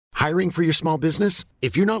Hiring for your small business?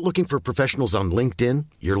 If you're not looking for professionals on LinkedIn,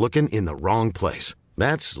 you're looking in the wrong place.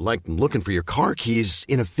 That's like looking for your car keys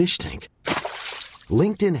in a fish tank.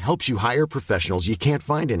 LinkedIn helps you hire professionals you can't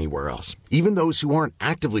find anywhere else, even those who aren't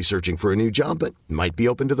actively searching for a new job but might be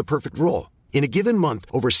open to the perfect role. In a given month,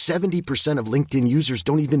 over 70% of LinkedIn users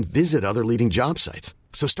don't even visit other leading job sites.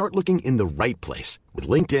 So start looking in the right place. With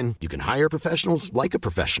LinkedIn, you can hire professionals like a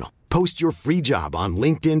professional. Post your free job on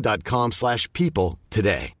linkedin.com/people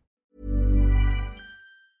today.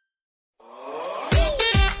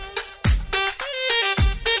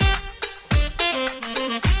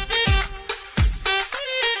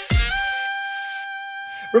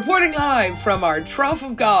 Reporting live from our trough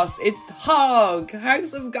of goss, it's Hog,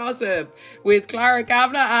 House of Gossip, with Clara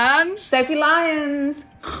Kavanagh and Sophie Lyons.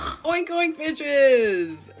 Oink Oink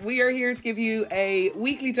Bitches. We are here to give you a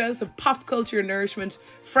weekly dose of pop culture nourishment,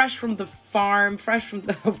 fresh from the farm, fresh from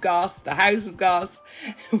the of Goss, the House of Goss.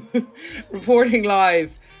 Reporting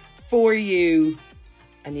live for you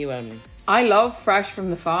and you only. I love fresh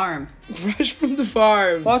from the farm. Fresh from the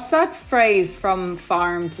farm. What's that phrase, from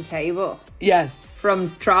farm to table? Yes.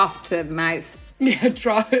 From trough to mouth. Yeah,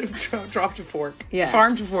 trough to fork. Yeah.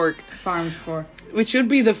 Farm to fork. Farm to fork. Which should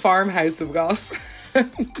be the farmhouse of Goss.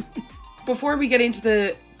 Before we get into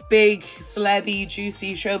the big, celebby,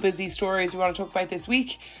 juicy, showbizy stories we want to talk about this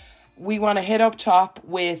week, we want to hit up top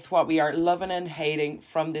with what we are loving and hating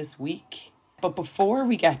from this week. But before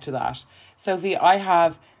we get to that, Sophie, I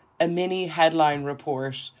have a mini headline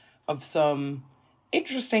report of some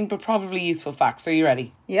interesting but probably useful facts. Are you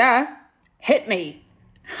ready? Yeah. Hit me.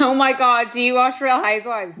 Oh my God, do you watch Real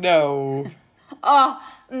Housewives? No. Oh,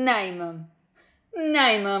 name them.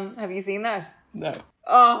 Name them. Have you seen that? No.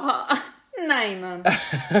 Oh, name them.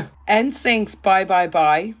 NSYNC's Bye Bye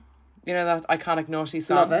Bye. You know that iconic naughty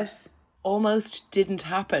song? Love it. Almost didn't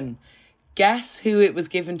happen. Guess who it was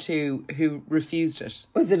given to who refused it?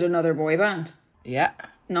 Was it another boy band? Yeah.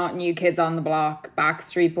 Not New Kids on the Block,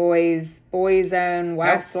 Backstreet Boys, Boyzone,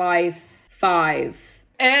 Westlife, Five.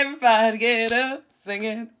 Everybody get up, sing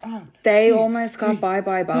it on. They almost got Bye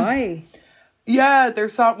Bye Bye. Yeah,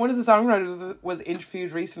 one of the songwriters was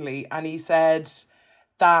interviewed recently, and he said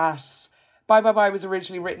that Bye Bye Bye was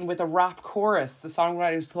originally written with a rap chorus. The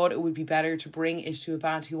songwriters thought it would be better to bring it to a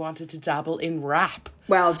band who wanted to dabble in rap.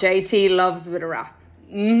 Well, JT loves a bit of rap.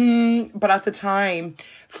 But at the time,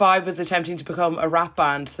 Five was attempting to become a rap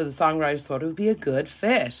band, so the songwriters thought it would be a good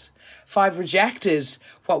fit. Five rejected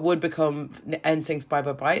what would become NSYNC's Bye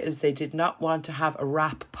Bye Bye, as they did not want to have a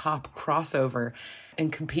rap pop crossover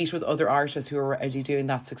and compete with other artists who were already doing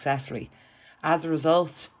that successfully. As a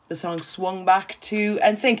result, the song swung back to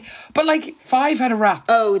NSYNC. But Five had a rap.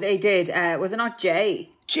 Oh, they did. Was it not Jay?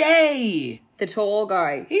 Jay! The tall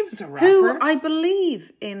guy. He was a rapper. Who, I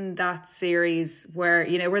believe, in that series where,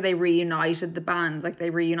 where they reunited the bands, like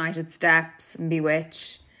they reunited Steps and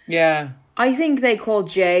Bewitch. Yeah. I think they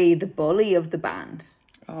called Jay the bully of the band.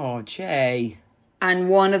 Oh, Jay. And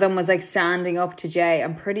one of them was standing up to Jay,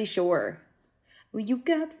 I'm pretty sure. Well, you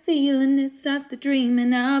got the feeling, it's not the dream,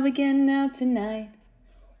 and I'll be getting out tonight.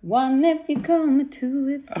 One if you come, two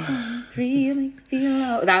if you come, three if you feel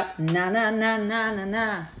low. That na na na na na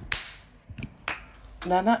na.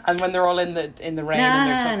 Na. And when they're all in the rain Na, in their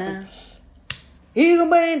na, tuxes. na. You go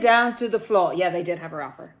bang down to the floor. Yeah, they did have a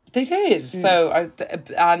rapper. They did. So,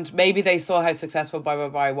 and maybe they saw how successful Bye Bye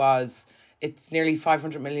Bye was. It's nearly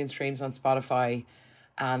 500 million streams on Spotify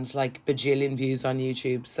and bajillion views on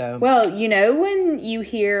YouTube. So, well, when you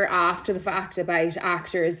hear after the fact about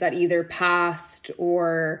actors that either passed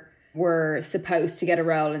or were supposed to get a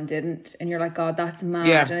role and didn't, and you're like, God, that's mad.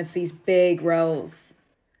 Yeah. And it's these big roles.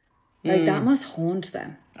 That must haunt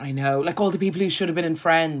them. I know. All the people who should have been in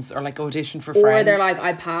Friends or auditioned for Friends. Or they're like,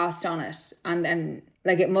 I passed on it. And then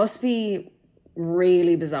it must be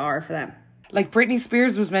really bizarre for them. Britney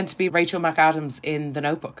Spears was meant to be Rachel McAdams in The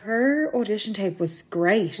Notebook. Her audition tape was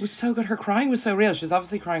great. It was so good. Her crying was so real. She was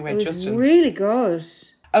obviously crying about Justin. It was really good.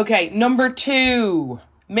 Okay, number 2.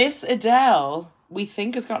 Miss Adele, we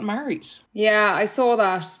think, has gotten married. Yeah, I saw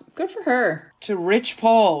that. Good for her. To Rich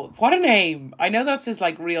Paul. What a name. I know that's his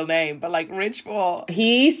real name, but Rich Paul.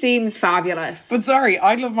 He seems fabulous. But sorry,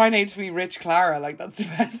 I'd love my name to be Rich Clara. That's the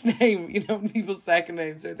best name. People's second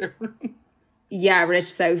names are there. Yeah,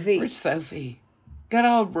 Rich Sophie. Rich Sophie. Good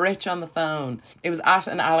old Rich on the phone. It was at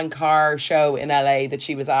an Alan Carr show in LA that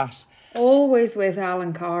she was at. Always with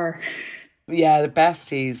Alan Carr. Yeah, the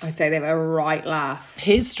besties. I'd say they have a right laugh.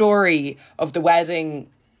 His story of the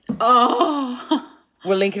wedding. Oh.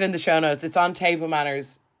 We'll link it in the show notes. It's on Table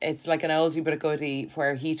Manners. It's an oldie but a goodie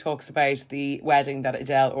where he talks about the wedding that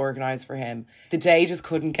Adele organised for him. The day just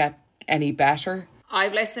couldn't get any better.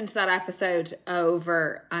 I've listened to that episode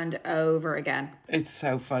over and over again. It's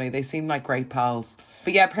so funny. They seem like great pals.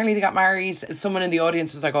 But yeah, apparently they got married. Someone in the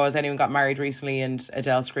audience was like, oh, has anyone got married recently? And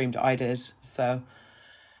Adele screamed, I did. So,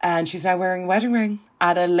 and she's now wearing a wedding ring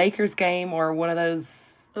at a Lakers game or one of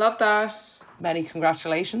those. Love that. Many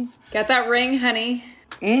congratulations. Get that ring, honey.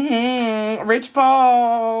 Rich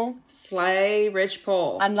Paul. Slay Rich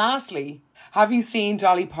Paul. And lastly, have you seen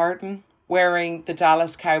Dolly Parton wearing the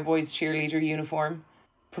Dallas Cowboys cheerleader uniform?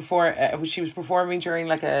 She was performing during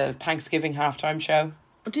like a Thanksgiving halftime show.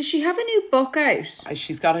 Does she have a new book out?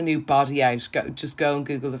 She's got a new body out. Just go and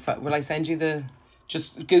Google the photo. Will I send you the...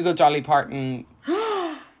 Just Google Dolly Parton.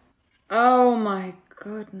 Oh my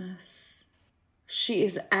goodness. She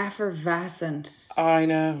is effervescent. I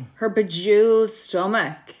know. Her bejeweled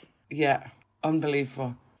stomach. Yeah.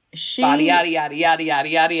 Unbelievable. She yada yada yada yada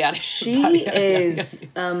yada yada. She is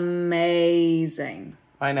amazing.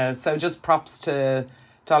 I know. So just props to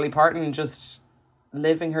Dolly Parton, just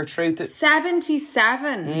living her truth.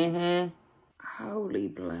 77. Mm-hmm. Holy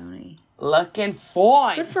baloney. Looking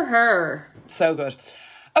fine. Good for her. So good.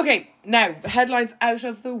 Okay, now headlines out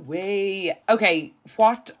of the way. Okay,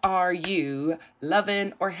 what are you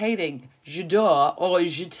loving or hating? J'adore or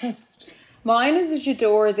je teste? Mine is a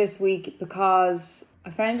j'adore this week because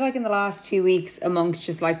I found like in the last 2 weeks amongst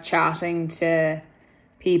just like chatting to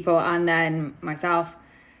people and then myself,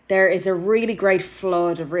 there is a really great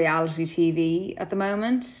flood of reality TV at the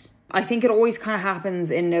moment. I think it always kind of happens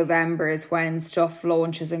in November is when stuff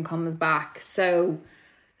launches and comes back. So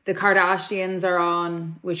the Kardashians are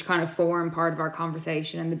on, which kind of form part of our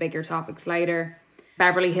conversation and the bigger topics later.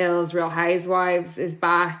 Beverly Hills Real Housewives is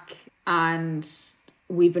back and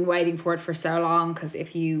we've been waiting for it for so long because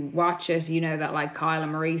if you watch it, you know that like Kyle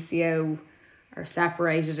and Mauricio are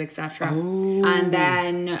separated, etc. And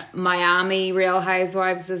then Miami Real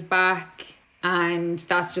Housewives is back and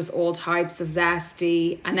that's just all types of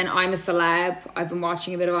zesty. And then I'm a Celeb. I've been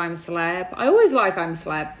watching a bit of I'm a Celeb. I always like I'm a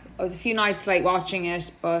Celeb. I was a few nights late watching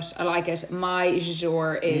it, but I like it. My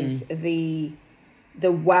j'adore is the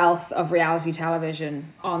wealth of reality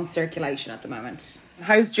television on circulation at the moment.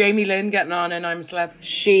 How's Jamie Lynn getting on in I'm a Celeb?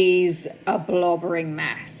 She's a blubbering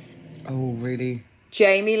mess. Oh, really?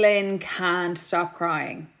 Jamie Lynn can't stop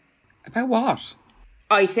crying. About what?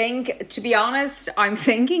 I think, to be honest, I'm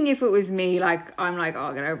thinking if it was me, like, I'm like,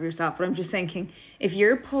 oh, get over yourself. But I'm just thinking, if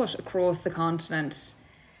you're put across the continent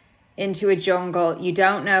into a jungle, you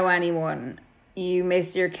don't know anyone, you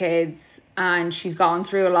miss your kids, and she's gone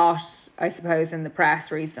through a lot, I suppose, in the press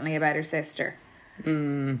recently about her sister.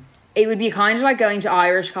 It would be kind of like going to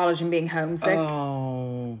Irish college and being homesick.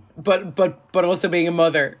 Oh, but also being a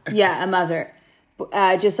mother. Yeah, a mother.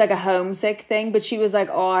 Just like a homesick thing. But she was like,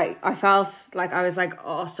 oh, I felt like, I was like,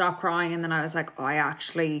 oh, stop crying. And then I was like, oh, I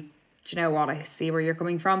actually, do you know what? I see where you're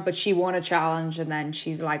coming from. But she won a challenge and then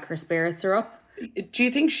she's like, her spirits are up. Do you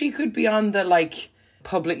think she could be on the like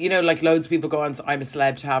public, you know, like loads of people go on to I'm a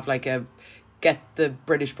Celeb to have like get the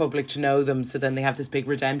British public to know them, so then they have this big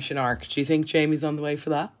redemption arc. Do you think Jamie's on the way for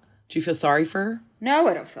that? Do you feel sorry for her? No,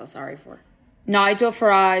 I don't feel sorry for her. Nigel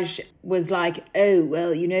Farage was like, oh,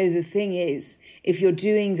 well, you know, the thing is, if you're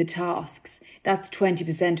doing the tasks, that's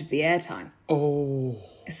 20% of the airtime. Oh.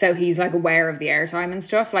 So he's like aware of the airtime and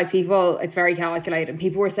stuff. Like people, it's very calculated.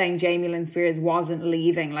 People were saying Jamie Lynn Spears wasn't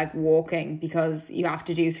leaving, like walking, because you have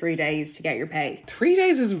to do 3 days to get your pay. 3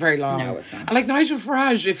 days isn't very long. No, it's not. And like Nigel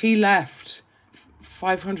Farage, if he left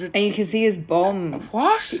 500... And you can see his bum.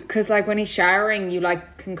 What? Because like when he's showering, you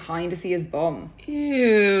like can kind of see his bum.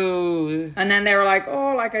 Ew. And then they were like,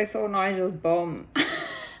 oh, like I saw Nigel's bum.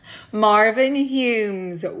 Marvin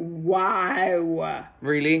Humes, wow.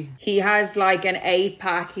 Really? He has like an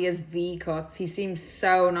 8-pack, he has V-cuts. He seems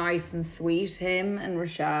so nice and sweet. Him and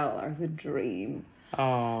Rochelle are the dream.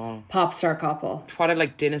 Oh. Pop star couple. What a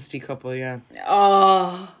like dynasty couple, yeah.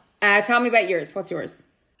 Oh. Tell me about yours. What's yours?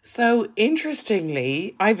 So,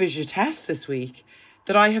 interestingly, I have a je test this week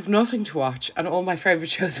that I have nothing to watch and all my favourite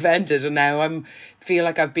shows have ended and now I feel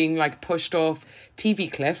like I've been like pushed off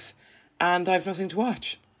TV cliff and I have nothing to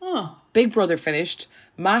watch. Oh. Big Brother finished,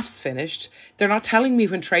 MAFS finished. They're not telling me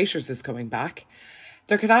when Traitors is coming back.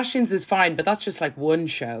 The Kardashians is fine, but that's just like one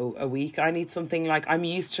show a week. I need something like, I'm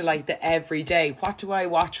used to like the everyday. What do I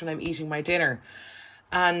watch when I'm eating my dinner?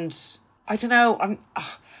 And I don't know,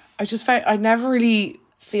 I just found, I never really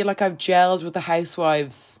feel like I've gelled with the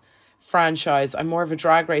Housewives franchise. I'm more of a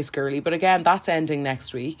Drag Race girly, but again, that's ending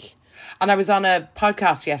next week. And I was on a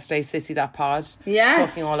podcast yesterday, Sissy That Pod,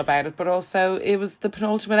 talking all about it, but also it was the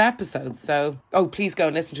penultimate episode. So, please go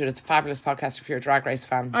and listen to it. It's a fabulous podcast if you're a Drag Race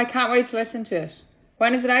fan. I can't wait to listen to it.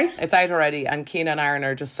 When is it out? It's out already, and Keane and Aaron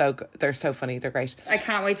are just they're so funny. They're great. I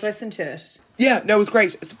can't wait to listen to it. Yeah, no, it was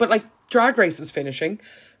great. But like Drag Race is finishing,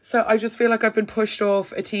 so I just feel like I've been pushed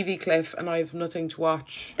off a TV cliff and I have nothing to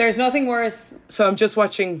watch. There's nothing worse. So I'm just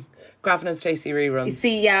watching Gavin and Stacey reruns.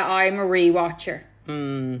 See, yeah, I'm a rewatcher.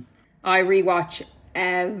 I rewatch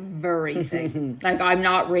everything. Like, I'm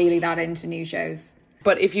not really that into new shows.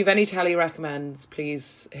 But if you've any telly recommends,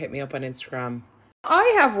 please hit me up on Instagram.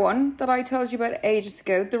 I have one that I told you about ages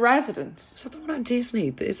ago, The Resident. Is that the one on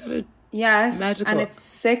Disney? Is that a Yes, medical? and it's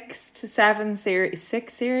 6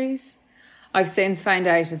 series. I've since found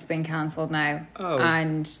out it's been cancelled now. Oh.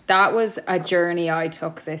 And that was a journey I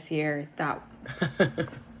took this year that...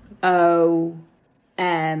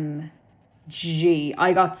 OMG.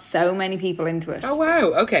 I got so many people into it. Oh,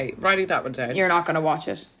 wow. Okay, writing that one down. You're not going to watch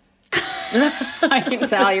it. I can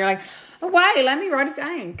tell. You're like, oh, wow, let me write it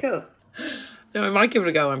down. Cool. No, I might give it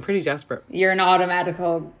a go. I'm pretty desperate. You're not a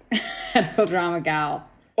medical drama gal.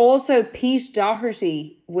 Also, Pete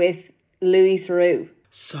Doherty with Louis Theroux.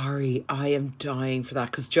 Sorry, I am dying for that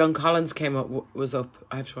because Joan Collins was up.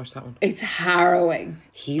 I have to watch that one. It's harrowing.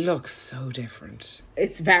 He looks so different.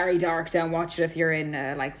 It's very dark. Don't watch it if you're in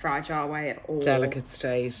a like fragile way at all. Delicate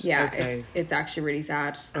state. Yeah, okay. It's actually really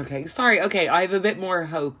sad. Okay, sorry. Okay, I have a bit more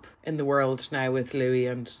hope in the world now with Louis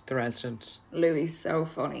and The Resident. Louis is so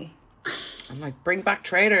funny. I'm like, bring back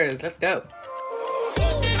traitors. Let's go.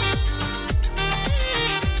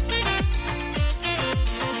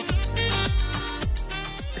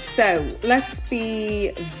 So let's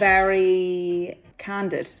be very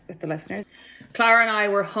candid with the listeners. Clara and I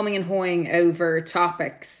were humming and hawing over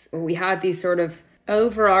topics. We had these sort of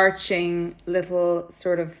overarching little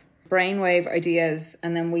sort of brainwave ideas,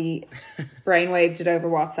 and then we brainwaved it over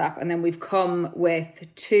WhatsApp, and then we've come with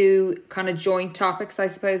 2 kind of joint topics, I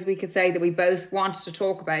suppose we could say, that we both wanted to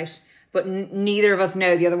talk about, but neither of us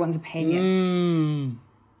know the other one's opinion.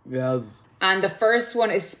 Yes. And the first one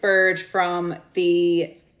is spurred from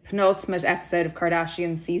the penultimate episode of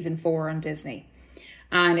Kardashian season 4 on Disney.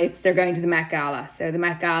 And they're going to the Met Gala. So the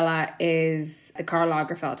Met Gala is the Karl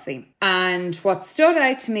Lagerfeld theme. And what stood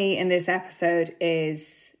out to me in this episode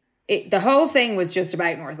is the whole thing was just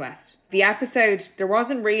about Northwest. The episode, there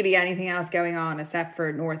wasn't really anything else going on except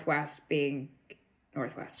for Northwest being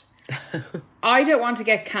Northwest. I don't want to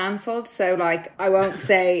get cancelled, so like I won't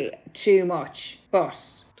say too much,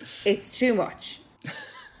 but it's too much.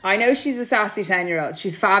 I know she's a sassy 10-year-old.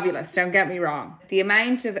 She's fabulous, don't get me wrong. The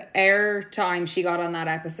amount of air time she got on that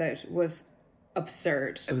episode was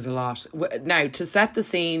absurd. It was a lot. Now, to set the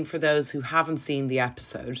scene for those who haven't seen the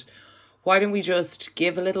episode, why don't we just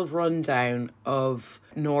give a little rundown of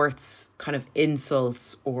North's kind of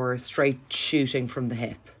insults or straight shooting from the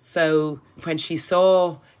hip. So when she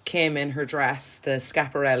saw Kim in her dress, the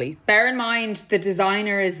Schiaparelli. Bear in mind, the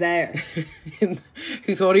designer is there.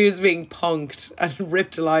 Who thought he was being punked and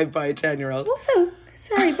ripped alive by a 10-year-old. Also,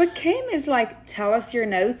 sorry, but Kim is like, tell us your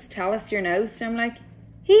notes. And I'm like,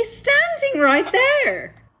 he's standing right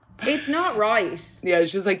there. It's not right. Yeah,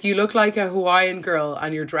 it's just like, you look like a Hawaiian girl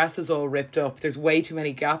and your dress is all ripped up. There's way too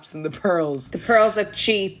many gaps in the pearls. The pearls look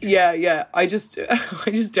cheap. Yeah. I just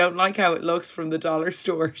don't like how it looks from the dollar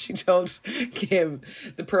store. She told Kim,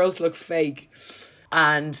 the pearls look fake.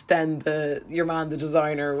 And then your man, the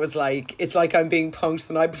designer, was like, it's like I'm being punked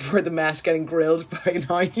the night before the Met getting grilled by a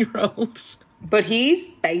 9-year-old. But he's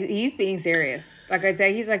being serious. Like, I'd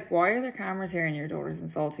say he's like, why are there cameras here and your daughter's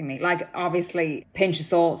insulting me? Like, obviously, pinch of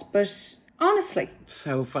salt, but honestly.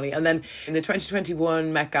 So funny. And then in the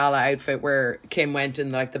 2021 Met Gala outfit where Kim went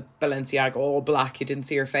in like the Balenciaga all black, you didn't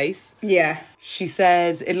see her face. Yeah. She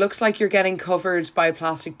said, it looks like you're getting covered by a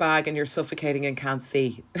plastic bag and you're suffocating and can't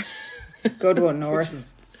see. Good one,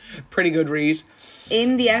 North. Pretty good read.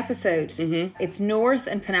 In the episode, it's North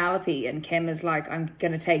and Penelope, and Kim is like, I'm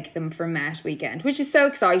going to take them for Met weekend, which is so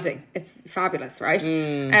exciting. It's fabulous, right?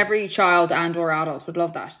 Every child and or adult would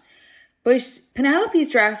love that. But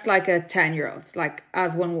Penelope's dressed like a 10-year-old, like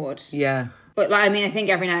as one would. Yeah. But like, I mean, I think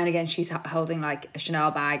every now and again she's holding like a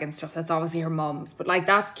Chanel bag and stuff. That's obviously her mum's. But like,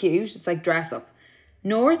 that's cute. It's like dress up.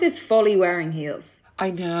 North is fully wearing heels.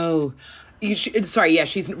 I know.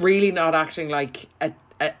 She's really not acting like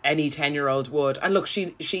any 10-year-old would. And look,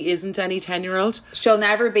 she isn't any 10-year-old. She'll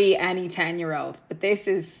never be any 10-year-old. But this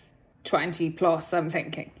is 20 plus, I'm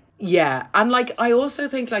thinking. Yeah. And like, I also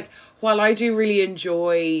think like, while I do really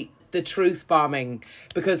enjoy the truth bombing,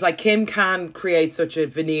 because like Kim can create such a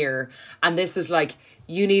veneer, and this is like,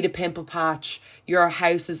 you need a pimple patch, your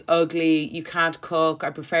house is ugly, you can't cook,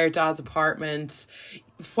 I prefer Dad's apartment.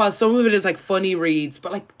 While some of it is like funny reads,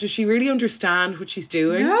 but like, does she really understand what she's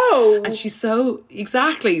doing? No. And she's so,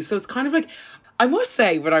 exactly. So it's kind of like, I must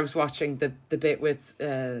say, when I was watching the bit with,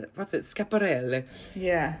 what's it, Schiaparelli,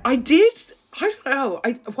 Yeah. I don't know,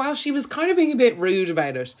 while she was kind of being a bit rude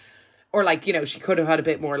about it, or like, you know, she could have had a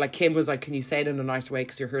bit more, like Kim was like, can you say it in a nice way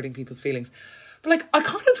because you're hurting people's feelings? But like, I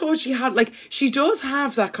kind of thought she had, like, she does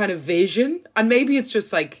have that kind of vision, and maybe it's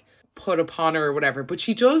just like put upon her or whatever, but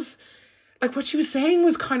she does, like what she was saying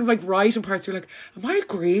was kind of like right in parts. You're like, am I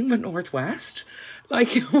agreeing with Northwest? Like,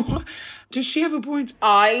 does she have a point?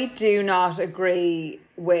 I do not agree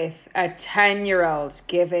with a 10-year-old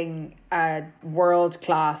giving a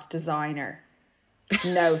world-class designer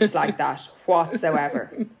notes like that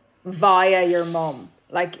whatsoever via your mum.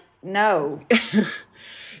 Like, no.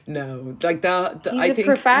 No, like that. He's I a think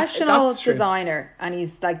professional that's true. designer, and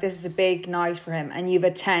he's like, this is a big night for him, and you've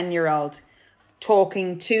a 10-year-old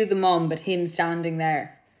talking to the mum, but him standing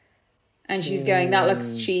there. And she's going, that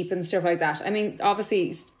looks cheap and stuff like that. I mean,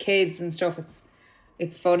 obviously, kids and stuff,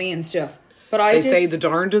 it's funny and stuff. But They say the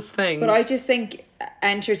darndest things. But I just think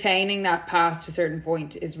entertaining that past a certain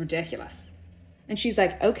point is ridiculous. And she's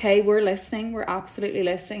like, okay, we're listening. We're absolutely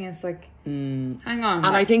listening. It's like, hang on.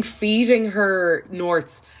 And I think feeding her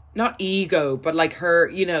North's, not ego, but like her,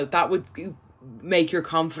 you know, that would make your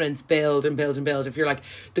confidence build and build and build. If you're like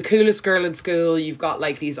the coolest girl in school, you've got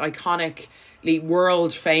like these iconic,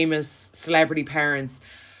 world famous celebrity parents,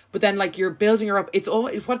 but then like you're building her up. It's all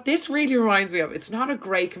what this really reminds me of. It's not a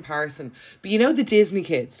great comparison, but you know the Disney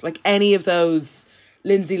kids, like any of those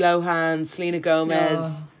Lindsay Lohan, Selena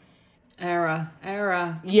Gomez, era,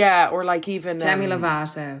 yeah, or like even Demi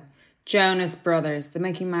Lovato, Jonas Brothers, the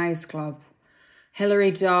Mickey Mouse Club,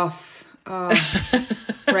 Hilary Duff,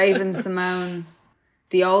 Raven Simone,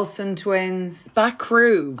 the Olsen twins, that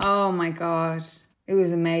crew. Oh my god, it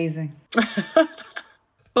was amazing.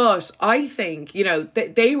 But I think, you know,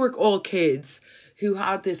 they were all kids who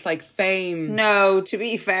had this like fame. No, to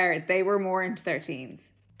be fair, they were more into their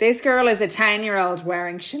teens. This girl is a 10-year-old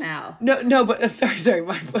wearing Chanel. No, but sorry.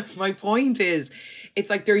 My point is, it's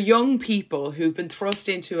like they're young people who've been thrust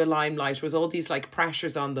into a limelight with all these like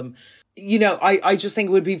pressures on them. You know, I just think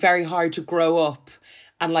it would be very hard to grow up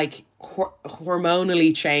and like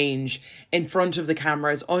hormonally change in front of the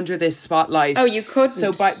cameras under this spotlight. Oh, you couldn't.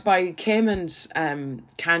 So by Kim and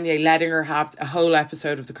Kanye letting her have a whole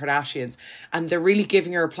episode of the Kardashians, and they're really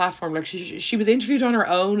giving her a platform. Like she was interviewed on her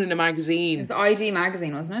own in a magazine. It was ID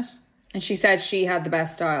magazine, wasn't it? And she said she had the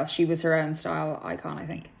best style. She was her own style icon, I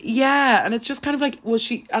think. Yeah, and it's just kind of like, well,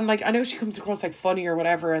 and like, I know she comes across like funny or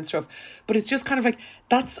whatever and stuff, but it's just kind of like,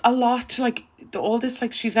 that's a lot to like, all this,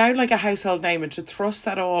 like, she's now like a household name, and to thrust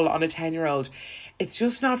that all on a 10-year-old, it's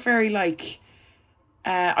just not very like,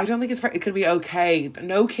 I don't think it could be okay.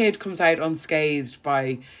 No kid comes out unscathed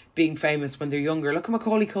by being famous when they're younger. Look at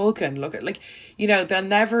Macaulay Culkin. Look at, like, you know, they'll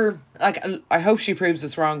never, like, I hope she proves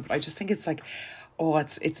us wrong, but I just think it's like, oh,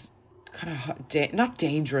 it's kind of not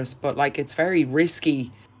dangerous, but like it's very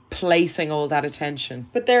risky placing all that attention.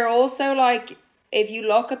 But they're also like, if you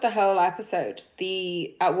look at the whole episode,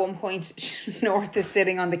 at one point North is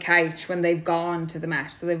sitting on the couch when they've gone to the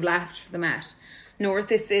Met, so they've left for the Met.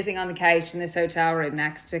 North is sitting on the couch in this hotel room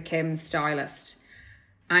next to Kim's stylist,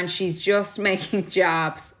 and she's just making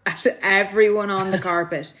jabs at everyone on the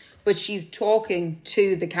carpet, but she's talking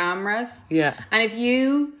to the cameras. Yeah. And if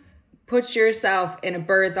you put yourself in a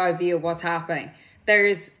bird's eye view of what's happening,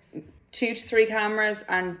 there's 2 to 3 cameras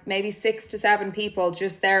and maybe 6 to 7 people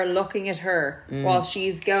just there looking at her while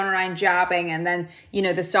she's going around jabbing, and then, you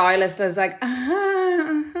know, the stylist is like,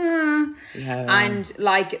 yeah. And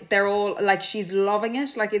like they're all like, she's loving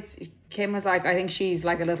it. Like, it's, Kim was like, I think she's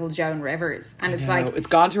like a little Joan Rivers, and it's like, it's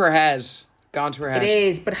gone to her head. It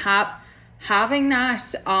is, but having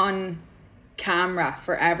that on camera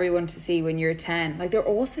for everyone to see when you're 10. Like, there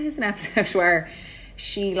also is an episode where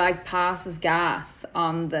she like passes gas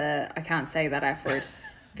on the, I can't say that F word,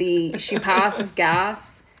 she passes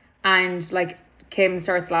gas, and like Kim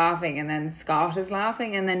starts laughing, and then Scott is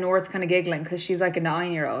laughing, and then North's kind of giggling because she's like a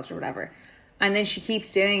 9-year-old or whatever, and then she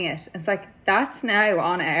keeps doing it. It's like, that's now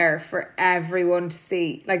on air for everyone to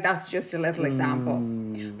see. Like, that's just a little example,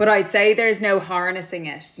 but I'd say there's no harnessing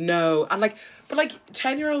it. No. And like, but like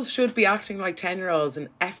 10-year-olds should be acting like 10-year-olds and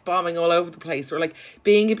F-bombing all over the place, or like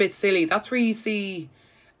being a bit silly. That's where you see,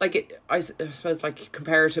 like, I suppose, like,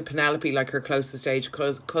 compare her to Penelope, like her closest age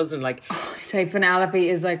cousin. Like, I say Penelope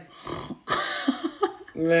is like,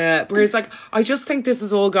 Yeah, whereas like I just think this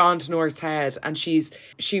has all gone to North's head, and she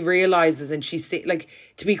realizes, and like,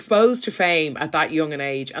 to be exposed to fame at that young an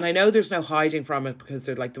age, and I know there's no hiding from it because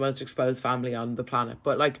they're like the most exposed family on the planet,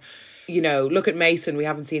 but like, you know, look at Mason, we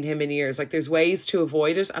haven't seen him in years. Like, there's ways to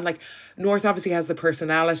avoid it, and like North obviously has the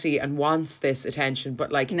personality and wants this attention,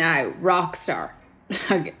 but like, now rock star.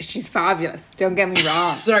 She's fabulous, don't get me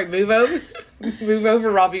wrong. Sorry, move over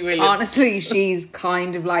Robbie Williams. Honestly, she's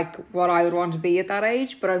kind of like what I would want to be at that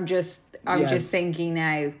age, but I'm just thinking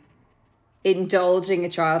now, indulging a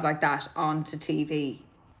child like that onto TV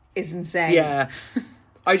is insane. Yeah.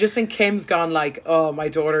 I just think Kim's gone like, oh, my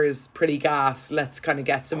daughter is pretty gas, let's kind of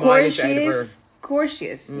get some mileage out of her. Of course she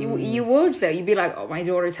is. You would though. You'd be like, oh, my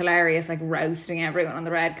daughter's hilarious, like roasting everyone on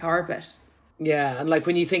the red carpet. Yeah, and like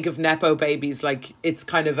when you think of Nepo babies, like it's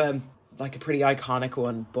kind of like a pretty iconic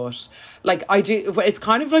one, but like it's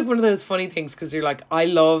kind of like one of those funny things, because you're like, I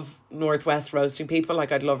love Northwest roasting people,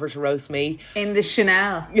 like I'd love her to roast me in the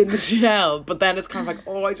Chanel, but then it's kind of like,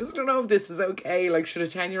 oh, I just don't know if this is okay. Like, should a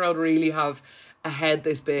 10-year-old really have a head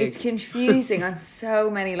this big? It's confusing on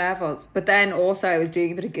so many levels. But then also I was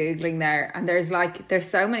doing a bit of Googling there, and there's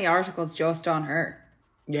so many articles just on her.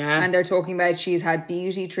 Yeah. And they're talking about she's had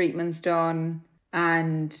beauty treatments done,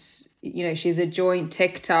 and, you know, she's a joint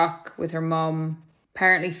TikTok with her mum,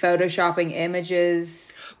 apparently photoshopping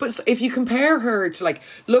images. But if you compare her to, like,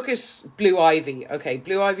 look at Blue Ivy. Okay,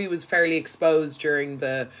 Blue Ivy was fairly exposed during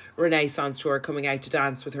the Renaissance tour, coming out to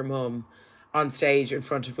dance with her mum on stage in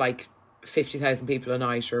front of like 50,000 people a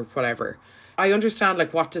night or whatever. I understand,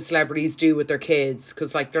 like, what do celebrities do with their kids,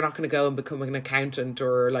 because like they're not going to go and become an accountant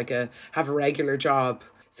or like have a regular job.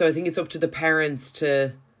 So I think it's up to the parents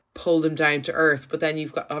to pull them down to earth. But then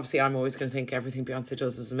you've got, obviously I'm always going to think everything Beyonce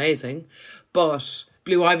does is amazing, but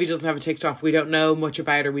Blue Ivy doesn't have a TikTok. We don't know much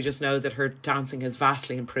about her. We just know that her dancing has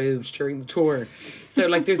vastly improved during the tour. So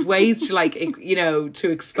like there's ways to, like, you know,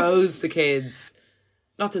 to expose the kids.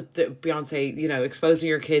 Not that Beyonce, you know, exposing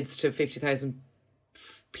your kids to 50,000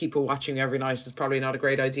 people watching every night is probably not a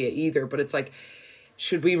great idea either. But it's like,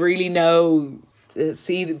 should we really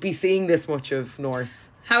be seeing this much of North?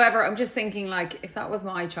 However, I'm just thinking, like, if that was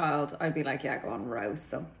my child, I'd be like, yeah, go on,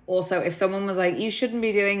 roast them. Also, if someone was like, you shouldn't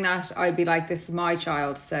be doing that, I'd be like, this is my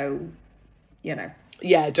child, so, you know.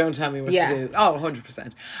 Yeah, don't tell me what to do. Oh,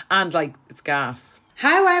 100%. And, like, it's gas.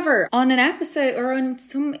 However, on an episode or on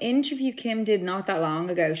some interview Kim did not that long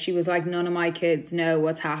ago, she was like, none of my kids know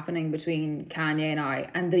what's happening between Kanye and I.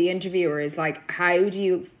 And the interviewer is like, how do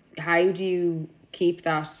you keep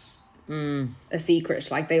that a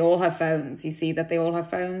secret? Like, they all have phones. You see that they all have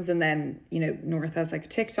phones, and then, you know, North has like a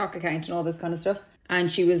TikTok account and all this kind of stuff.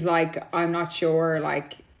 And she was like, I'm not sure,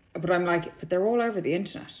 like, but I'm like, but they're all over the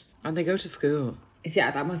internet. And they go to school.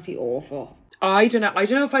 Yeah, that must be awful. I don't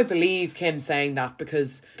know if I believe Kim saying that,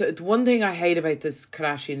 because the one thing I hate about this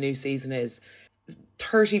Kardashian new season is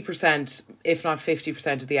 30%, if not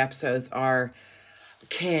 50% of the episodes are,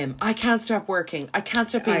 Kim, I can't stop working. I can't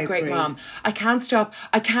stop being a great mom. I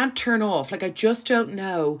can't turn off. Like, I just don't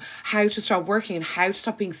know how to stop working and how to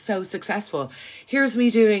stop being so successful. Here's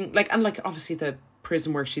me doing, like, and like, obviously the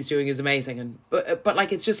prison work she's doing is amazing, and but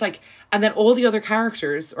like, it's just like, and then all the other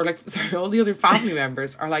characters, or like, sorry, all the other family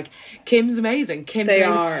members are like, Kim's amazing. They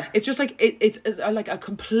are. It's just like, it's like a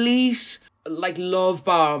complete, like, love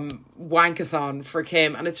bomb wankathon for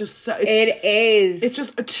Kim, and it's just so, it's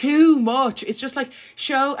just too much. It's just like,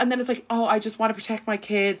 show, and then it's like, oh, I just want to protect my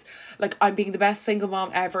kids, like, I'm being the best single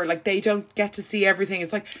mom ever, like, they don't get to see everything.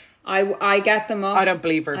 It's like, I get them up. I don't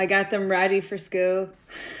believe her. I get them ready for school.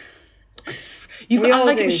 We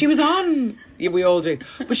all do. She was on, yeah, we all do,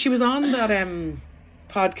 but she was on that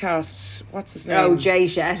podcast, what's his name? Oh, Jay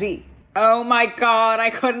Shetty. Oh my God, I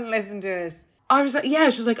couldn't listen to it. I was like, yeah,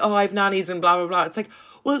 she was like, oh, I have nannies and blah, blah, blah. It's like,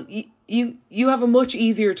 well, you have a much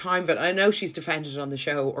easier time of it. I know she's defended it on the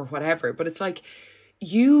show or whatever, but it's like,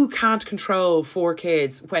 you can't control 4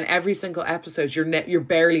 kids when every single episode you're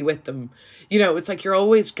barely with them. You know, it's like, you're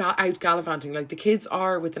always out gallivanting. Like, the kids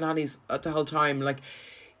are with the nannies the whole time. Like,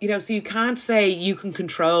 you know, so you can't say you can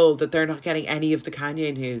control that they're not getting any of the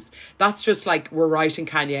Kanye news. That's just like, we're writing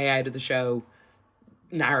Kanye out of the show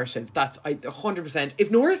narrative. That's 100%. If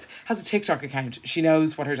North has a TikTok account, she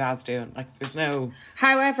knows what her dad's doing. Like, there's no.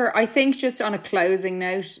 However, I think, just on a closing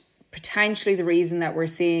note, potentially the reason that we're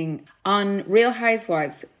seeing on Real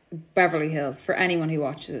Housewives Beverly Hills, for anyone who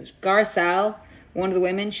watches it, Garcelle, one of the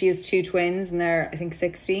women, she has 2 twins and they're, I think,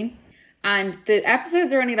 16, and the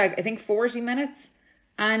episodes are only like, I think, 40 minutes.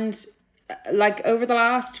 And like, over the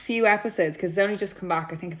last few episodes, because it's only just come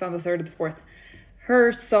back, I think it's on the 3rd or the 4th,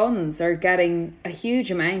 her sons are getting a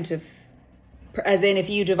huge amount of, as in,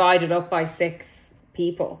 if you divide it up by 6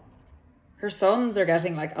 people. Her sons are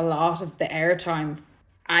getting like a lot of the airtime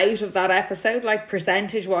out of that episode, like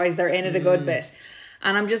percentage wise, they're in it a good bit.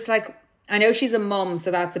 And I'm just like, I know she's a mum, so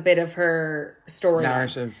that's a bit of her story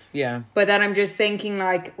narrative, yeah. But then I'm just thinking,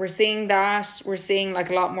 like, we're seeing like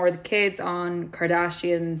a lot more of the kids on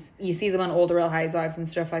Kardashians. You see them on older Real Housewives and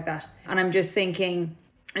stuff like that. And I'm just thinking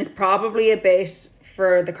it's probably a bit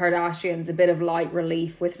for the Kardashians, a bit of light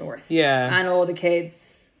relief with North, and all the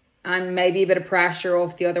kids. And maybe a bit of pressure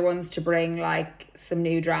off the other ones to bring like some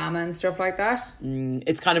new drama and stuff like that.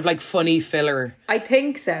 It's kind of like funny filler. I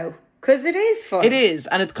think so. Because it is fun. It is.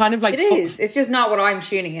 And it's kind of like... It is. It's just not what I'm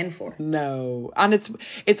tuning in for. No. And it's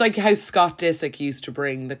like how Scott Disick used to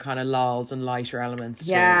bring the kind of lols and lighter elements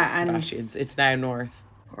to Kardashians. It's now North.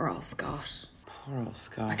 Poor old Scott. Poor old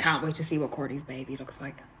Scott. I can't wait to see what Courtney's baby looks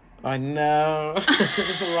like. I know.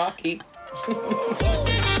 Rocky.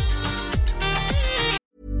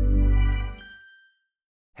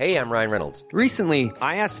 Hey, I'm Ryan Reynolds. Recently,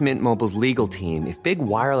 I asked Mint Mobile's legal team if big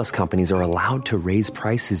wireless companies are allowed to raise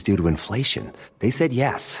prices due to inflation. They said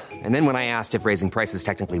yes. And then when I asked if raising prices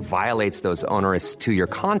technically violates those onerous 2-year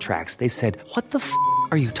contracts, they said, "What the f***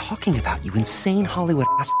 are you talking about, you insane Hollywood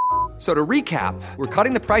ass?" So to recap, we're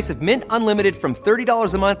cutting the price of Mint Unlimited from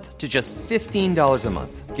 $30 a month to just $15 a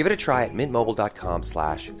month. Give it a try at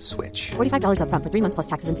mintmobile.com/switch. $45 up front for 3 months plus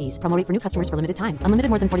taxes and fees. Promo rate for new customers for limited time. Unlimited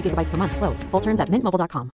more than 40 gigabytes per month. Slows full terms at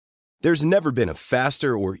mintmobile.com. There's never been a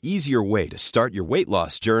faster or easier way to start your weight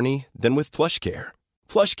loss journey than with PlushCare.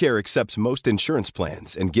 PlushCare accepts most insurance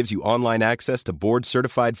plans and gives you online access to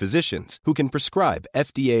board-certified physicians who can prescribe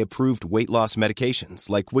FDA-approved weight loss medications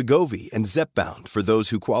like Wegovy and Zepbound for those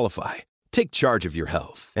who qualify. Take charge of your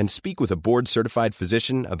health and speak with a board-certified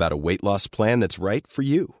physician about a weight loss plan that's right for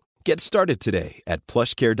you. Get started today at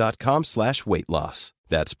plushcare.com/weight-loss.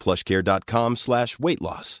 That's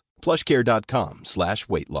plushcare.com/weight-loss.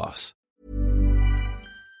 plushcare.com/weight-loss.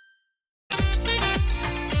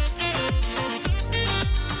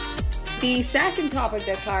 The second topic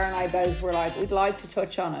that Clara and I both were like, we'd like to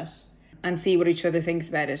touch on it and see what each other thinks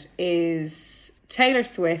about it, is Taylor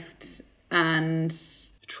Swift and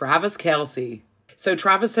Travis Kelce. So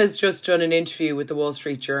Travis has just done an interview with the Wall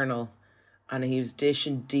Street Journal and he was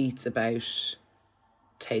dishing deets about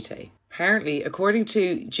Tay-Tay. Apparently, according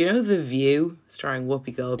to, do you know The View, starring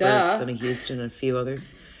Whoopi Goldberg, Sonny Houston and a few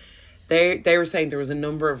others? They were saying there was a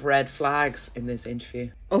number of red flags in this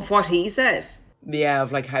interview. Of what he said? Yeah,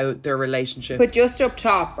 of like how their relationship... But just up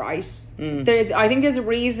top, right? I think there's a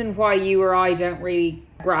reason why you or I don't really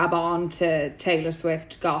grab on to Taylor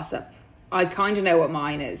Swift gossip. I kind of know what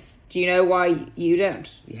mine is. Do you know why you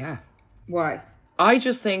don't? Yeah. Why? I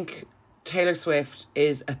just think Taylor Swift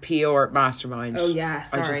is a PR mastermind. Oh, yeah,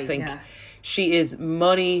 sorry. I just think she is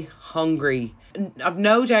money hungry. I've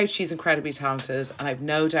no doubt she's incredibly talented, and I've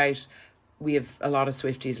no doubt we have a lot of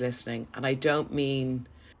Swifties listening. And I don't mean,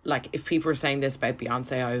 like, if people were saying this about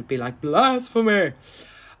Beyonce, I would be like, blasphemy.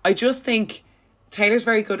 I just think Taylor's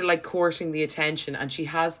very good at, like, courting the attention, and she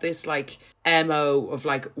has this, like, MO of,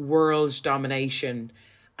 like, world domination.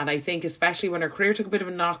 And I think especially when her career took a bit of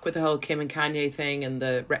a knock with the whole Kim and Kanye thing and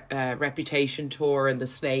the Reputation tour and the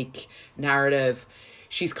Snake narrative,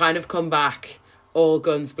 she's kind of come back all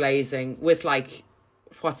guns blazing with, like,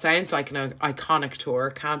 what sounds like an iconic tour,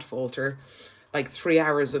 Can't Falter, like 3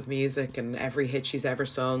 hours of music and every hit she's ever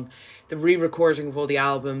sung, the re-recording of all the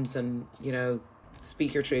albums and, you know,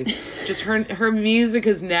 Speak Your Truth. Just her music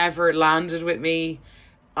has never landed with me.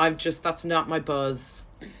 That's not my buzz.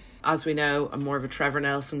 As we know, I'm more of a Trevor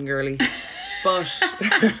Nelson girly. But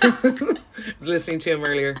I was listening to him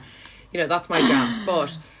earlier. You know, that's my jam.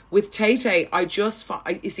 But with Tay-Tay,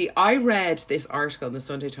 I read this article in the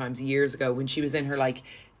Sunday Times years ago when she was in her, like,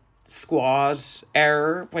 squad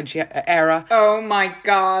era. Oh my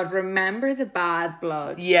God, remember the Bad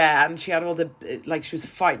Blood? Yeah, and she had all the, like, she was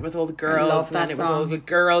fighting with all the girls. And then it was all the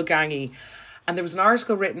girl gangy. And there was an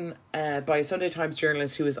article written by a Sunday Times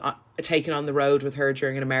journalist who was taken on the road with her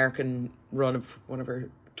during an American run of one of her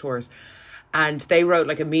tours. And they wrote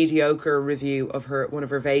like a mediocre review of one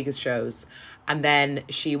of her Vegas shows. And then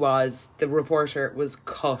the reporter was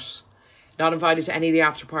cut. Not invited to any of the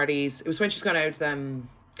after parties. It was when she's gone out to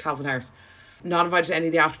Calvin Harris. Not invited to any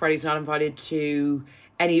of the after parties, not invited to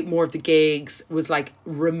any more of the gigs, was like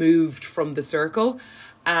removed from the circle.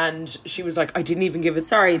 And she was like, I didn't even give it...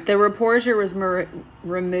 Sorry, the reporter was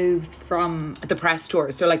removed from... the press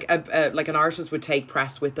tour. So like an artist would take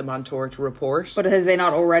press with them on tour to report. But had they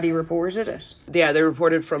not already reported it? Yeah, they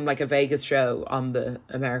reported from like a Vegas show on the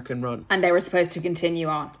American run. And they were supposed to continue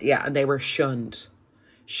on? Yeah, and they were shunned.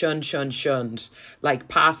 Shunned. Like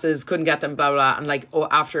passes, couldn't get them, blah, blah, blah. And like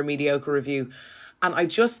after a mediocre review. And I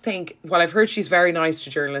just think, well, I've heard she's very nice to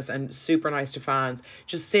journalists and super nice to fans.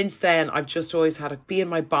 Just since then, I've just always had to be in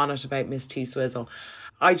my bonnet about Miss T Swizzle.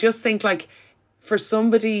 I just think, like, for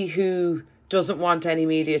somebody who doesn't want any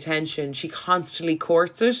media attention, she constantly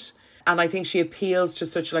courts it. And I think she appeals to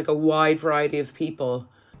such like a wide variety of people.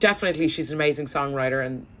 Definitely she's an amazing songwriter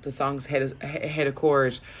and the songs hit a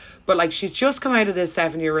chord. But like, she's just come out of this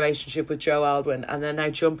 7-year relationship with Joe Alwyn and then now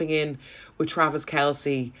jumping in with Travis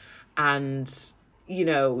Kelce and, you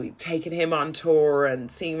know, taking him on tour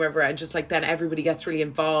and seeing him everywhere, and just like then everybody gets really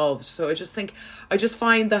involved. So I just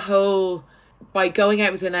find the whole, by going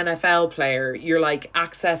out with an NFL player, you're like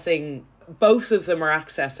accessing, both of them are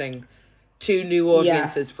accessing two new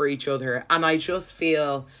audiences for each other. And I just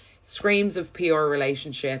feel screams of pure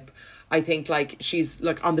relationship. I think like she's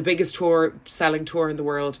like on the biggest tour, selling tour in the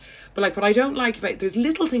world. But like, what I don't like about, there's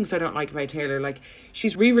little things I don't like about Taylor. Like,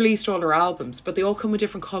 she's re-released all her albums, but they all come with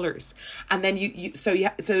different colours. And then so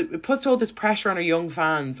it puts all this pressure on her young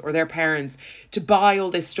fans or their parents to buy all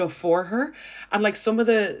this stuff for her. And like, some of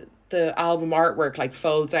the album artwork like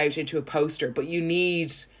folds out into a poster, but you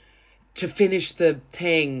need to finish the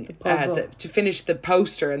thing, to finish the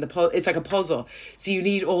poster, and it's like a puzzle. So you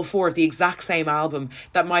need all 4 of the exact same album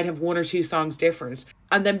that might have 1 or 2 songs different.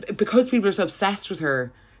 And then because people are so obsessed with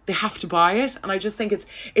her, they have to buy it. And I just think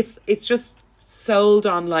it's just sold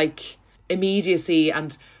on like immediacy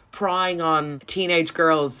and prying on teenage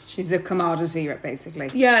girls. She's a commodity,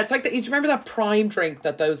 basically. Yeah, it's like, do you remember that Prime drink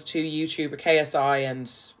that those 2 YouTubers, KSI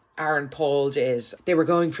and Aaron Paul, did? They were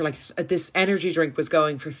going for like, this energy drink was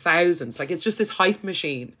going for thousands. Like, it's just this hype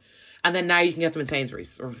machine. And then now you can get them in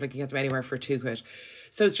Sainsbury's, or like you can get them anywhere for £2.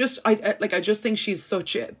 So it's just, I just think she's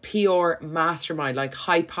such a pure mastermind, like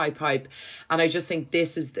hype. And I just think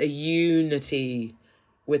this is the unity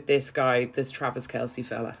with this guy, this Travis Kelce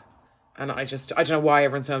fella. And I don't know why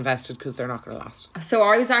everyone's so invested, because they're not going to last. So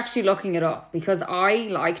I was actually looking it up because I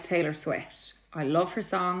like Taylor Swift. I love her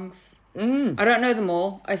songs. I don't know them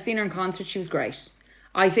all. I've seen her in concert. She was great.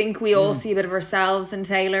 I think we all see a bit of ourselves in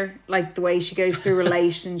Taylor, like the way she goes through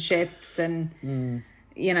relationships and,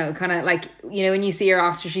 you know, kind of like, you know, when you see her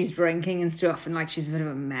after she's drinking and stuff and like she's a bit of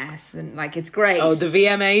a mess and like it's great. Oh, the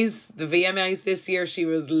VMAs this year, she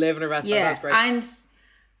was living her best life. That was great. And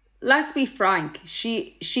let's be frank,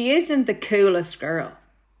 she isn't the coolest girl.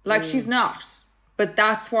 Like, she's not. But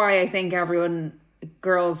that's why I think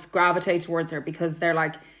girls gravitate towards her, because they're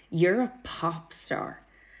like, you're a pop star.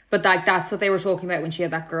 But like, that's what they were talking about when she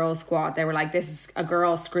had that girl squad. They were like, this is a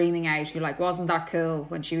girl screaming out who like wasn't that cool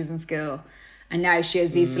when she was in school, and now she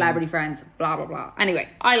has these celebrity friends, blah blah blah. Anyway,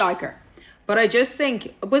 I like her, but I just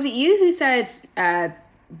think, was it you who said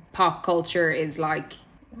pop culture is like,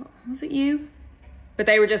 was it you? But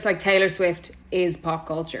they were just like, Taylor Swift is pop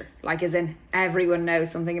culture, like as in everyone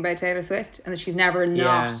knows something about Taylor Swift, and that she's never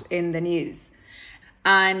not in the news.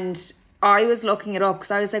 And I was looking it up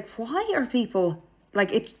because I was like, why are people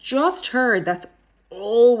like, it's just her that's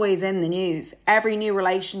always in the news, every new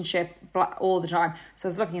relationship, all the time. So I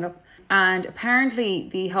was looking it up, and apparently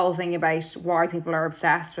the whole thing about why people are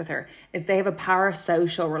obsessed with her is they have a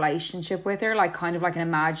parasocial relationship with her, like kind of like an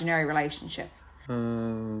imaginary relationship.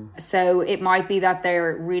 So it might be that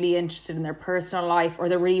they're really interested in their personal life, or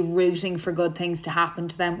they're really rooting for good things to happen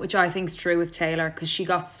to them, which I think is true with Taylor, because she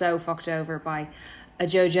got so fucked over by a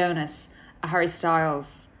Joe Jonas, a Harry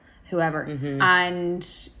Styles, whoever.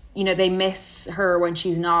 And, you know, they miss her when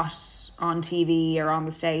she's not on TV or on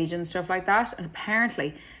the stage and stuff like that. And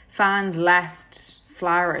apparently fans left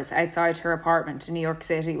flowers outside her apartment in New York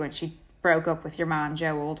City when she broke up with your man,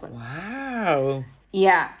 Joe Aldwyn. Wow.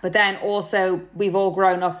 Yeah, but then also we've all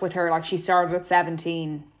grown up with her. Like, she started at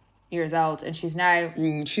 17 years old and she's now...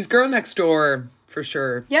 she's girl next door, for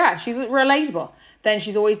sure. Yeah, she's relatable. Then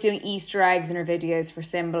she's always doing Easter eggs in her videos for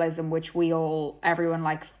symbolism, which everyone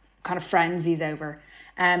like kind of frenzies over.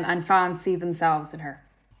 And fans see themselves in her.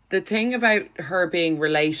 The thing about her being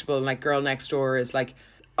relatable, like girl next door, is like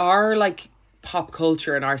our like pop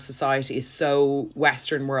culture in our society is so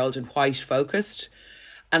Western world and white focused.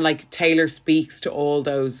 And like Taylor speaks to all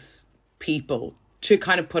those people, to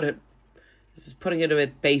kind of this is putting it a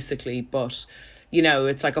bit basically, but you know,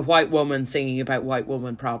 it's like a white woman singing about white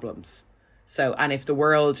woman problems. So, and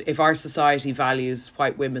if our society values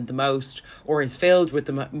white women the most, or is filled with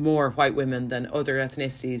more white women than other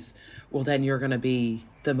ethnicities, well, then you're going to be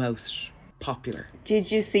the most popular.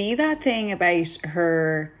 Did you see that thing about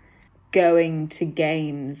her going to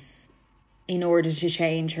games in order to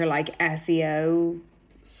change her like SEO?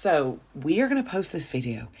 So we are going to post this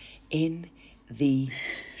video in the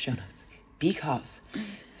show notes because,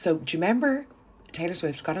 so do you remember Taylor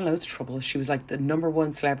Swift got in loads of trouble. She was like the number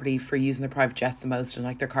one celebrity for using their private jets the most, and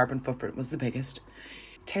like their carbon footprint was the biggest.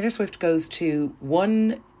 Taylor Swift goes to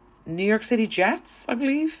one New York City Jets, I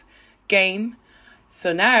believe, game.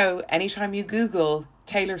 So now, anytime you Google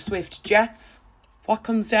Taylor Swift Jets, what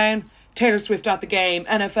comes down? Taylor Swift at the game,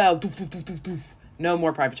 NFL, doof, doof, doof, doof, doof. No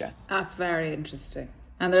more private jets. That's very interesting.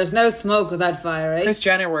 And there's no smoke without fire, eh? Kris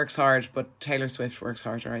Jenner works hard, but Taylor Swift works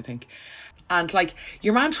harder, I think. And like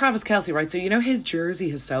your man Travis Kelce, right? So you know his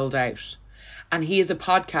jersey has sold out. And he has a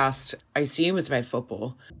podcast, I assume it's about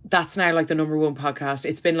football. That's now like the number one podcast.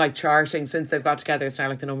 It's been like charting since they've got together. It's now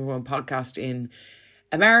like the number one podcast in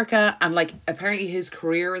America. And like apparently his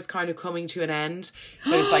career is kind of coming to an end.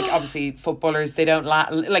 So it's like obviously footballers, they don't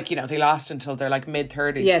they last until they're like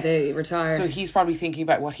mid-30s. Yeah, they retire. So he's probably thinking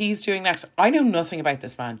about what he's doing next. I know nothing about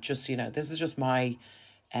this man, just so you know. This is just my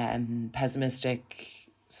pessimistic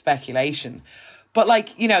speculation. But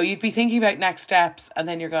like, you know, you'd be thinking about next steps and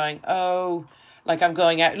then you're going, oh, like I'm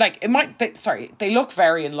going out. Like it might, they look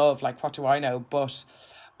very in love. Like what do I know? But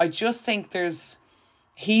I just think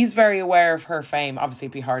he's very aware of her fame. Obviously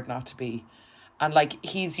it'd be hard not to be. And like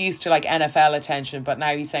he's used to like NFL attention, but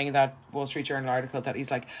now he's saying in that Wall Street Journal article that he's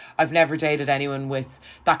like, I've never dated anyone with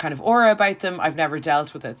that kind of aura about them. I've never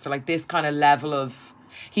dealt with it. So like this kind of level of,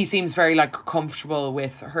 he seems very like comfortable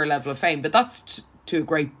with her level of fame, but that's to a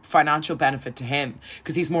great financial benefit to him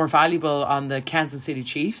because he's more valuable on the Kansas City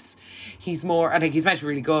Chiefs. He's more, I think he's meant to be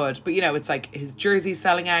really good, but you know, it's like his jersey's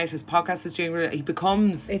selling out, his podcast is doing really,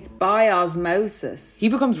 it's by osmosis. He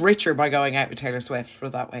becomes richer by going out with Taylor Swift, put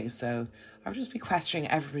it that way. So I would just be questioning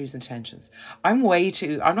everybody's intentions. I'm not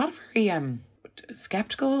a very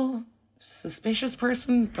skeptical, suspicious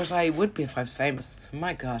person, but I would be if I was famous.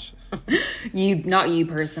 My God. Not you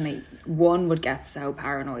personally. One would get so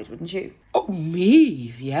paranoid, wouldn't you? Oh,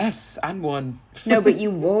 me? Yes, and one. No, but you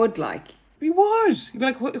would like. You would. You'd be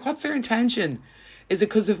like, what's their intention? Is it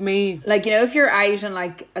because of me? Like, you know, if you're out and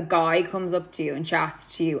like a guy comes up to you and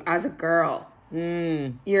chats to you as a girl,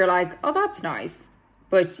 you're like, oh, that's nice.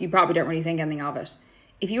 But you probably don't really think anything of it.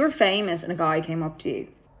 If you were famous and a guy came up to you,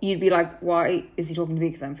 you'd be like, why is he talking to me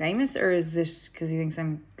because I'm famous? Or is it because he thinks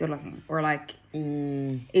I'm good looking? Or like,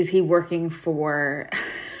 is he working for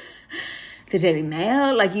the Daily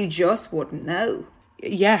Mail? Like, you just wouldn't know.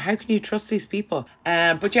 Yeah, how can you trust these people?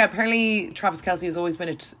 But yeah, apparently Travis Kelce has always been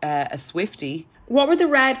a Swiftie. What were the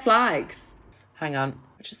red flags? Hang on.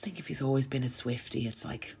 I just think if he's always been a Swiftie, it's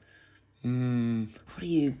like, what are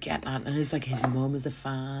you getting at? And it's like his mum is a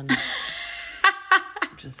fan.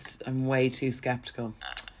 I'm way too skeptical.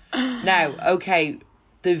 Now, okay,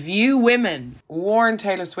 The View women warned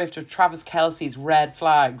Taylor Swift of Travis Kelce's red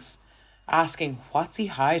flags, asking, what's he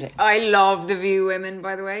hiding? I love The View women,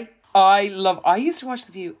 by the way. I used to watch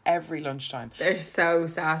The View every lunchtime. They're so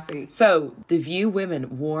sassy. So, The View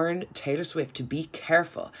women warn Taylor Swift to be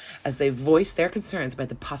careful as they voice their concerns about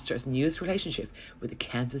the pop star's newest relationship with the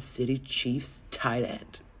Kansas City Chiefs tight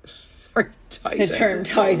end. Sorry, tight end. The term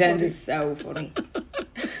tight end is so funny.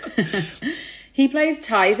 He plays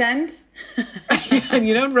tight end. And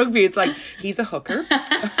you know, in rugby, it's like, he's a hooker.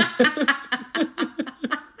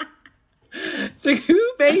 It's like, who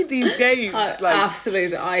made these games?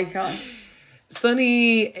 Absolute icon.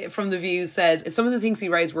 Sonny from The View said, some of the things he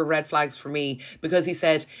raised were red flags for me because he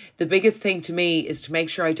said, the biggest thing to me is to make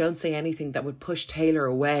sure I don't say anything that would push Taylor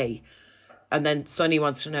away. And then Sonny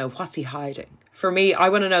wants to know, what's he hiding? For me, I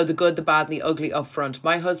want to know the good, the bad and the ugly up front.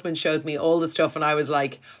 My husband showed me all the stuff and I was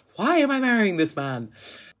like, why am I marrying this man?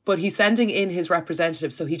 But he's sending in his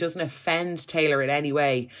representative so he doesn't offend Taylor in any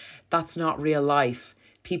way. That's not real life.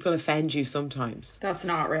 People offend you sometimes. That's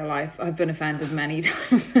not real life. I've been offended many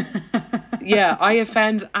times. Yeah, I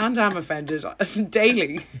offend and am offended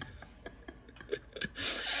daily.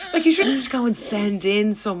 Like, you shouldn't have to go and send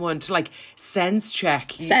in someone to, like, sense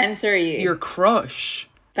check. Censor you. Your crush.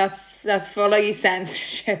 That's fully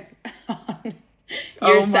censorship on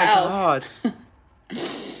yourself. Oh, my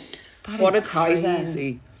God. What a tight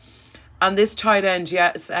end. And this tight end,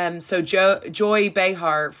 yes. So Joy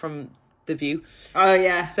Behar from The View. Oh,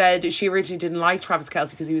 yeah. Said she originally didn't like Travis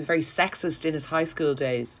Kelce because he was very sexist in his high school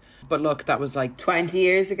days. But look, that was like 20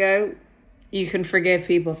 years ago. You can forgive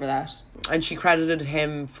people for that. And she credited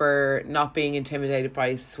him for not being intimidated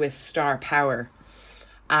by Swift's star power.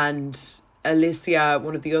 And Alicia,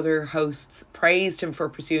 one of the other hosts, praised him for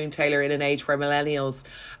pursuing Taylor in an age where millennials,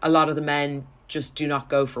 a lot of the men just do not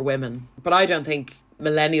go for women. But I don't think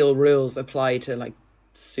millennial rules apply to like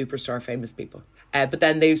superstar famous people. But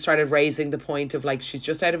then they started raising the point of like, she's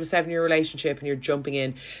just out of a 7-year relationship and you're jumping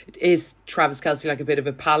in. Is Travis Kelce like a bit of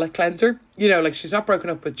a palate cleanser? You know, like she's not broken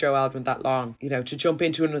up with Joe Alwyn that long, you know, to jump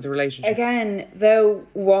into another relationship. Again, though,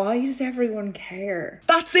 why does everyone care?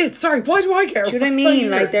 That's it. Sorry, why do I care? Do you know what I mean?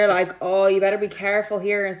 Like, they're like, oh, you better be careful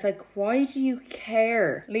here. And it's like, why do you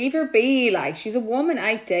care? Leave her be. Like, she's a woman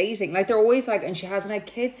out dating. Like, they're always like, and she hasn't had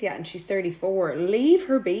kids yet and she's 34. Leave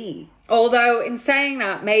her be. Although, in saying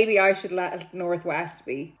that, maybe I should let Northwest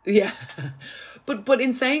be. Yeah. But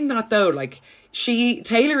in saying that, though, like,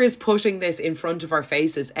 Taylor is putting this in front of our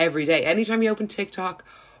faces every day. Anytime you open TikTok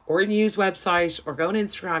or a news website or go on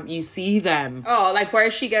Instagram, you see them. Oh, like where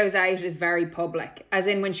she goes out is very public. As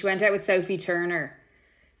in when she went out with Sophie Turner,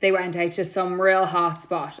 they went out to some real hot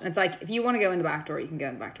spot. And it's like, if you want to go in the back door, you can go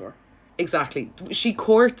in the back door. Exactly. She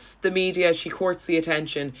courts the media. She courts the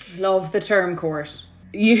attention. Love the term court.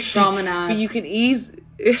 Promenade. But you can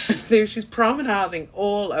she's promenading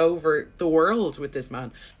all over the world with this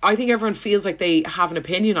man. I think everyone feels like they have an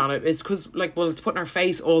opinion on it is because, like, well, it's put in our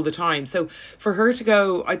face all the time. So for her to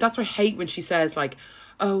go, that's what I hate when she says, like,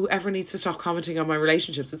 oh, everyone needs to stop commenting on my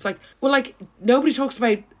relationships. It's like, well, like, nobody talks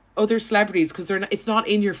about other celebrities because it's not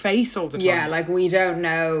in your face all the time. Yeah, like, we don't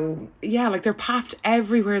know. Yeah, like, they're papped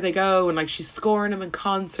everywhere they go, and like, she's scoring them in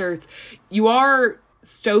concerts. You are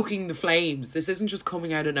stoking the flames. This isn't just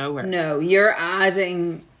coming out of nowhere. No, you're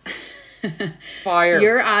adding fire.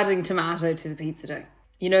 You're adding tomato to the pizza dough.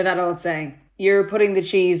 You know that old saying, you're putting the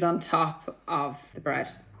cheese on top of the bread.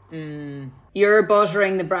 You're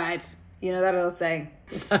buttering the bread. You know that old saying.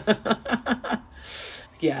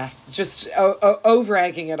 Yeah, just over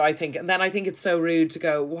egging it, I think. And then I think it's so rude to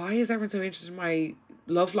go, why is everyone so interested in my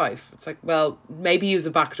love life? It's like, well, maybe use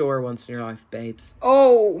a back door once in your life, babes.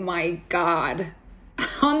 Oh my God.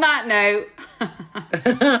 On that note.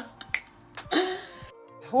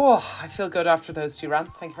 Oh, I feel good after those 2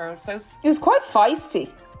 rants. Thank you very much, Sos. It was quite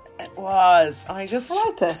feisty. It was. I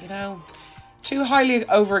liked it. You know, 2 highly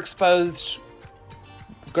overexposed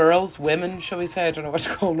girls, women, shall we say? I don't know what to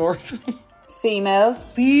call North.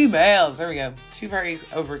 Females. There we go. 2 very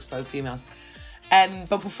overexposed females.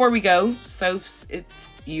 But before we go, Sophs,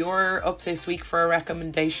 you're up this week for a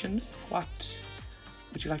recommendation. What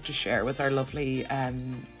would you like to share with our lovely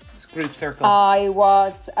group circle? I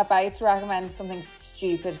was about to recommend something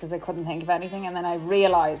stupid because I couldn't think of anything, and then I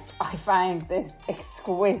realised I found this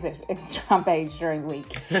exquisite Instagram page during the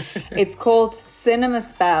week. It's called Cinema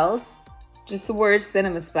Spells, just the word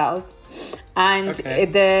Cinema Spells, and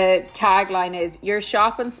the tagline is, your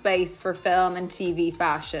shopping space for film and TV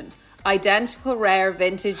fashion, identical, rare,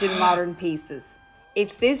 vintage and modern pieces.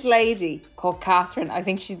 It's this lady called Catherine. I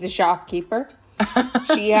think she's the shopkeeper.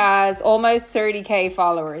 She has almost 30k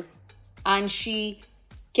followers, and she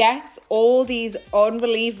gets all these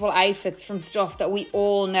unbelievable outfits from stuff that we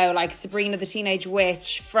all know, like Sabrina the Teenage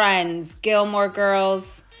Witch, Friends, Gilmore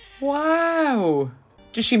Girls. Wow.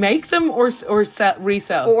 Does she make them or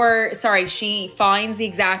resell? Or, sorry, she finds the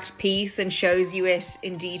exact piece and shows you it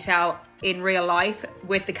in detail in real life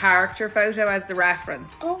with the character photo as the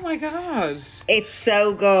reference. Oh my God. It's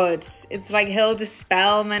so good. It's like Hilda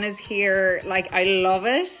Spellman is here. Like, I love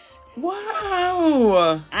it.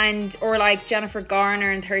 Wow. And, or like Jennifer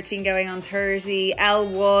Garner in 13 Going on 30, Elle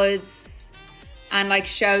Woods, and like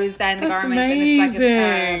shows then the That's garments amazing.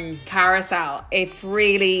 And it's like a carousel. It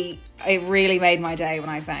really made my day when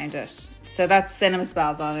I found it. So that's Cinema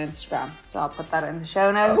Spells on Instagram. So I'll put that in the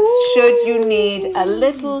show notes. Ooh. Should you need a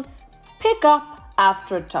little pick up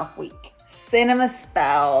after a tough week. Cinema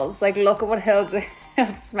Spells. Like, look at what Hilda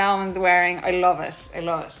Spellman's wearing. I love it.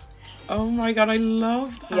 Oh my God, I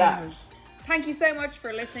love that. Yeah. Thank you so much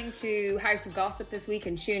for listening to House of Gossip this week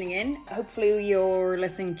and tuning in. Hopefully you're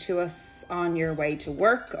listening to us on your way to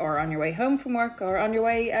work or on your way home from work or on your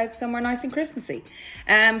way out somewhere nice and Christmassy.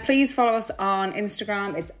 Please follow us on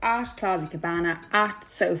Instagram. It's at Classy Cabana, at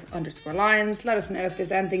Soph_Lions. Let us know if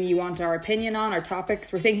there's anything you want our opinion on, or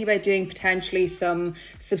topics. We're thinking about doing potentially some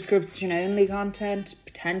subscription only content,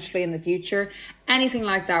 potentially in the future. Anything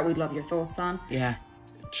like that, we'd love your thoughts on. Yeah.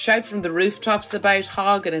 Shout from the rooftops about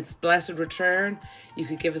Hog and its blessed return. You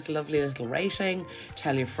could give us a lovely little rating.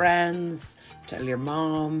 Tell your friends, tell your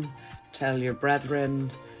mom, tell your brethren,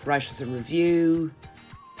 write us a review,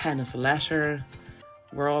 pen us a letter.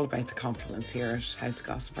 We're all about the compliments here at House of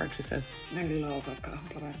Gossip, aren't we, Sis? I love a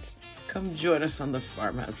compliment. Come join us on the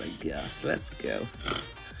farmhouse, I guess. Let's go.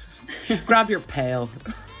 Grab your pail.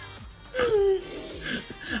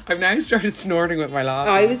 I've now started snorting with my laugh.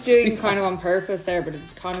 I was doing kind of on purpose there, but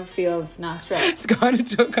it kind of feels natural. It's kind of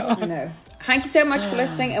took off. I know. Thank you so much for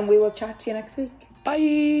listening, and we will chat to you next week. Bye.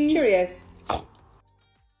 Cheerio.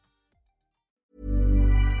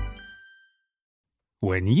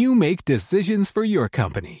 When you make decisions for your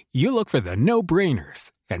company, you look for the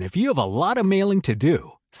no-brainers. And if you have a lot of mailing to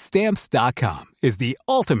do, Stamps.com is the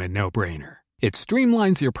ultimate no-brainer. It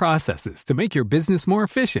streamlines your processes to make your business more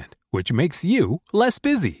efficient, which makes you less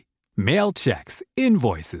busy. Mail checks,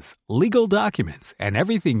 invoices, legal documents, and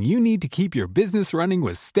everything you need to keep your business running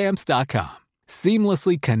with Stamps.com.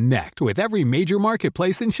 Seamlessly connect with every major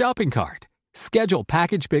marketplace and shopping cart. Schedule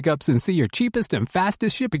package pickups and see your cheapest and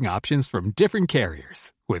fastest shipping options from different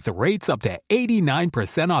carriers, with rates up to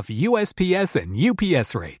 89% off USPS and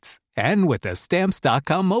UPS rates. And with the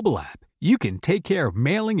Stamps.com mobile app, you can take care of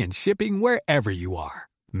mailing and shipping wherever you are.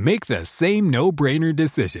 Make the same no-brainer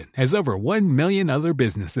decision as over 1 million other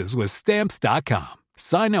businesses with Stamps.com.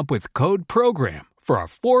 Sign up with code PROGRAM for a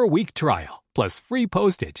 4-week trial, plus free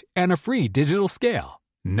postage and a free digital scale.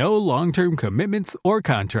 No long-term commitments or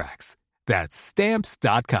contracts. That's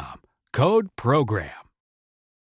Stamps.com. Code PROGRAM.